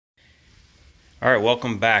All right,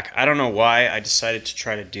 welcome back. I don't know why I decided to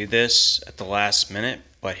try to do this at the last minute,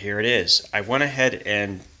 but here it is. I went ahead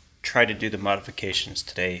and tried to do the modifications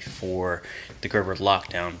today for the Gerber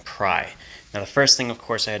Lockdown Pry. Now the first thing, of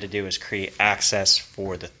course, I had to do is create access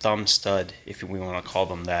for the thumb stud, if we want to call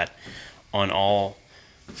them that, on all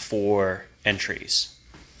 4 entries.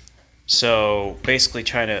 So basically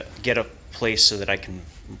trying to get a place so that I can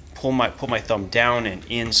pull my thumb down and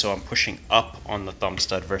in, so I'm pushing up on the thumb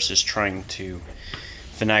stud versus trying to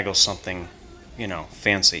finagle something,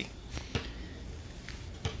 fancy.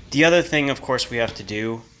 The other thing, of course, we have to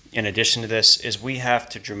do in addition to this is we have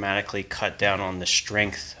to dramatically cut down on the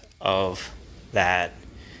strength of that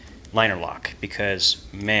liner lock, because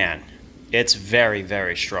man, it's very,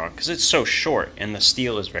 very strong because it's so short and the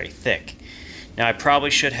steel is very thick. Now I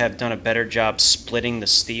probably should have done a better job splitting the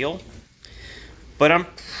steel, but I'm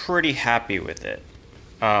pretty happy with it.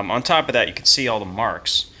 On top of that, you can see all the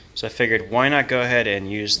marks, so I figured why not go ahead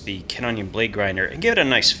and use the Ken Onion blade grinder and give it a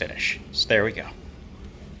nice finish. So there we go.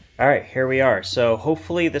 Alright, here we are. So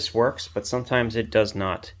hopefully this works, but sometimes it does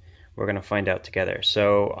not. We're going to find out together.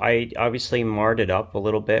 So I obviously marred it up a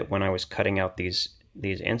little bit when I was cutting out these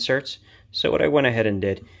inserts. So what I went ahead and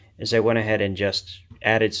did is I went ahead and just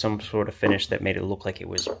added some sort of finish that made it look like it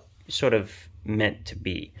was sort of meant to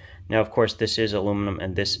be. Now, of course, this is aluminum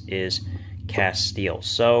and this is cast steel.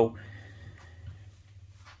 So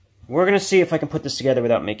we're going to see if I can put this together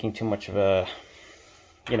without making too much of a,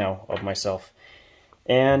 of myself.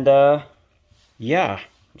 And, yeah,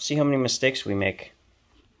 see how many mistakes we make.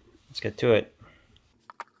 Let's get to it.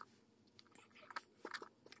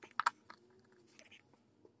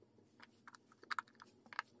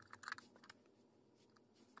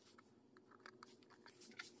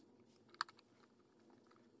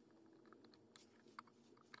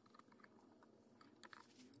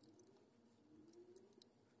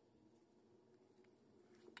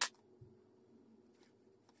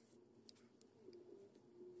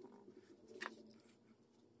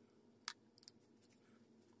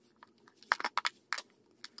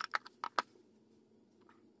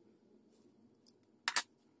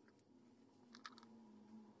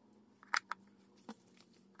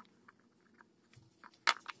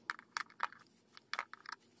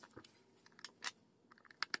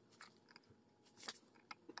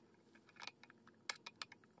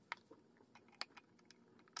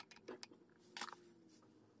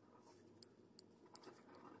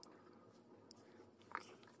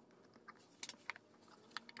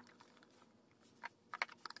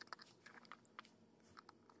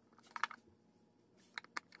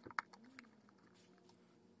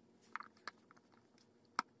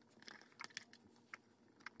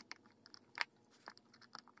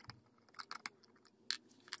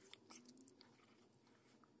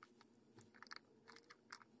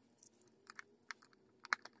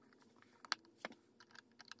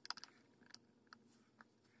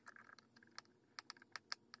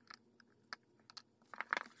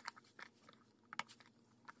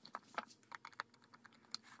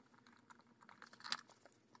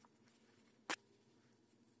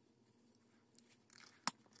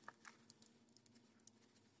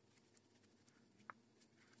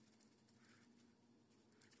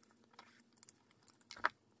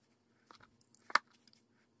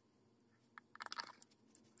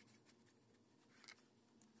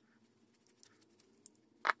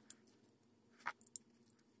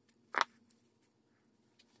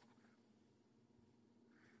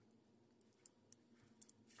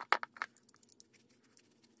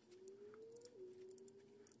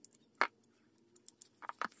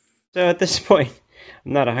 So at this point,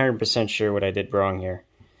 I'm not 100% sure what I did wrong here.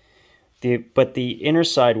 But the inner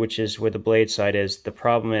side, which is where the blade side is, the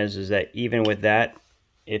problem is that even with that,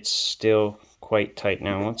 it's still quite tight.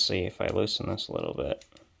 Now let's see if I loosen this a little bit,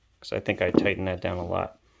 because I think I tightened that down a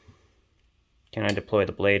lot. Can I deploy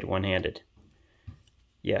the blade one-handed?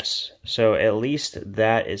 Yes. So at least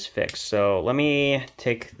that is fixed. So let me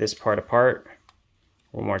take this part apart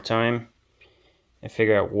one more time and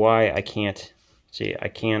figure out why I can't. See, I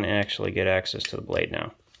can actually get access to the blade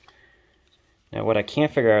now. Now what I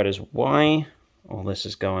can't figure out is why all this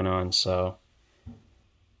is going on, so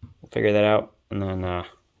we'll figure that out, and then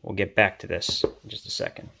we'll get back to this in just a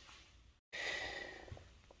second.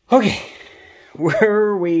 Okay,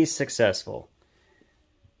 were we successful?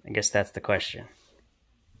 I guess that's the question.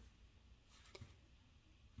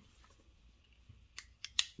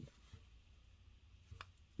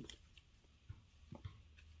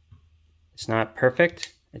 It's not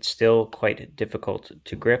perfect. It's still quite difficult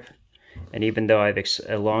to grip. And even though I've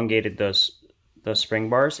elongated those spring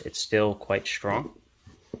bars, it's still quite strong.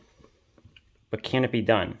 But can it be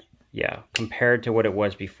done? yeah, compared to what it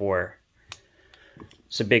was before,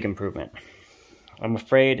 it's a big improvement. I'm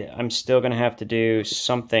afraid I'm still going to have to do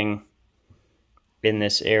something in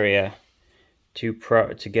this area to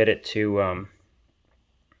get it to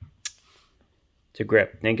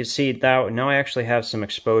grip. And you can see that now I actually have some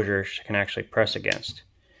exposure I can actually press against.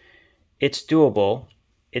 It's doable.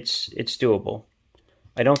 It's doable.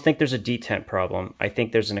 I don't think there's a detent problem. I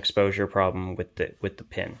think there's an exposure problem with the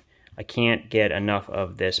pin. I can't get enough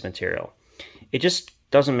of this material. It just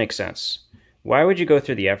doesn't make sense. Why would you go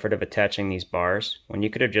through the effort of attaching these bars when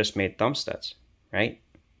you could have just made thumb studs, right?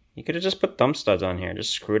 You could have just put thumb studs on here,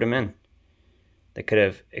 just screwed them in. They could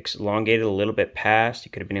have elongated a little bit past.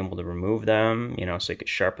 You could have been able to remove them, you know, so you could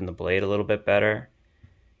sharpen the blade a little bit better.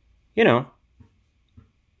 You know,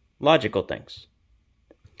 logical things.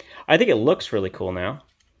 I think it looks really cool now.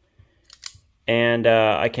 And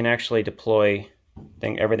I can actually deploy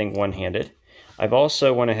everything one-handed. I've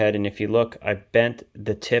also went ahead and if you look, I bent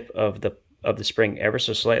the tip of the spring ever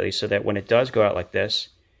so slightly so that when it does go out like this,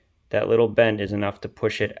 that little bend is enough to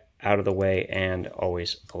push it out of the way and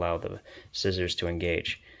always allow the scissors to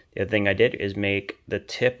engage. The other thing I did is make the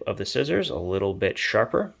tip of the scissors a little bit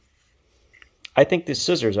sharper. I think the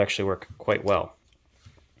scissors actually work quite well.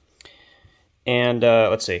 And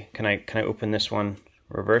let's see, can I open this one?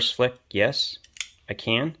 Reverse flick? Yes, I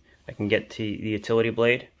can. I can get to the utility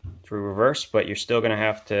blade through reverse, but you're still going to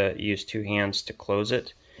have to use two hands to close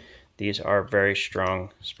it. These are very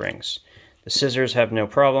strong springs. The scissors have no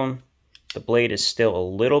problem. The blade is still a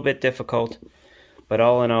little bit difficult, but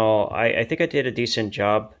all in all, I think I did a decent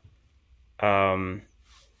job.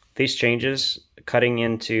 These changes, cutting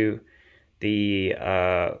into the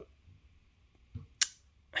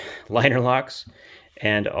liner locks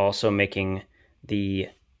and also making the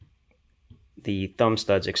thumb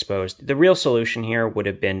studs exposed. The real solution here would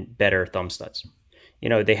have been better thumb studs. You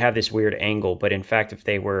know, they have this weird angle, but in fact, if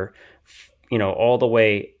they were, you know, all the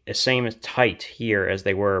way the same as tight here as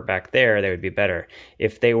they were back there, they would be better.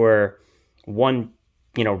 If they were one,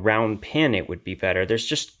 you know, round pin, it would be better. There's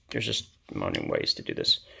just many ways to do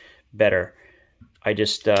this better. I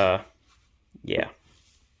just, yeah.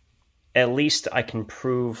 At least I can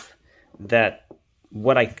prove that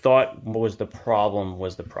what I thought was the problem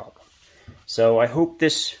was the problem. So I hope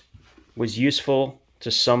this was useful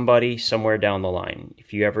to somebody somewhere down the line.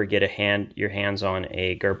 If you ever get your hands on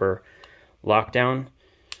a Gerber lockdown,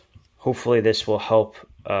 hopefully this will help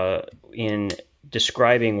in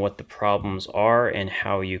describing what the problems are and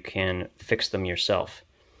how you can fix them yourself.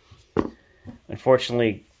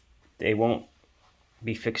 Unfortunately, they won't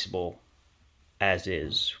be fixable as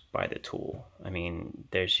is by the tool. I mean,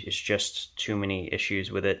 it's just too many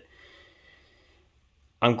issues with it.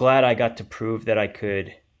 I'm glad I got to prove that I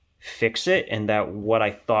could fix it and that what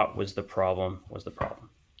I thought was the problem was the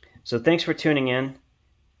problem. So thanks for tuning in,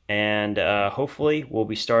 and hopefully we'll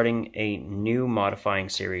be starting a new modifying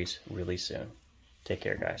series really soon. Take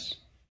care, guys.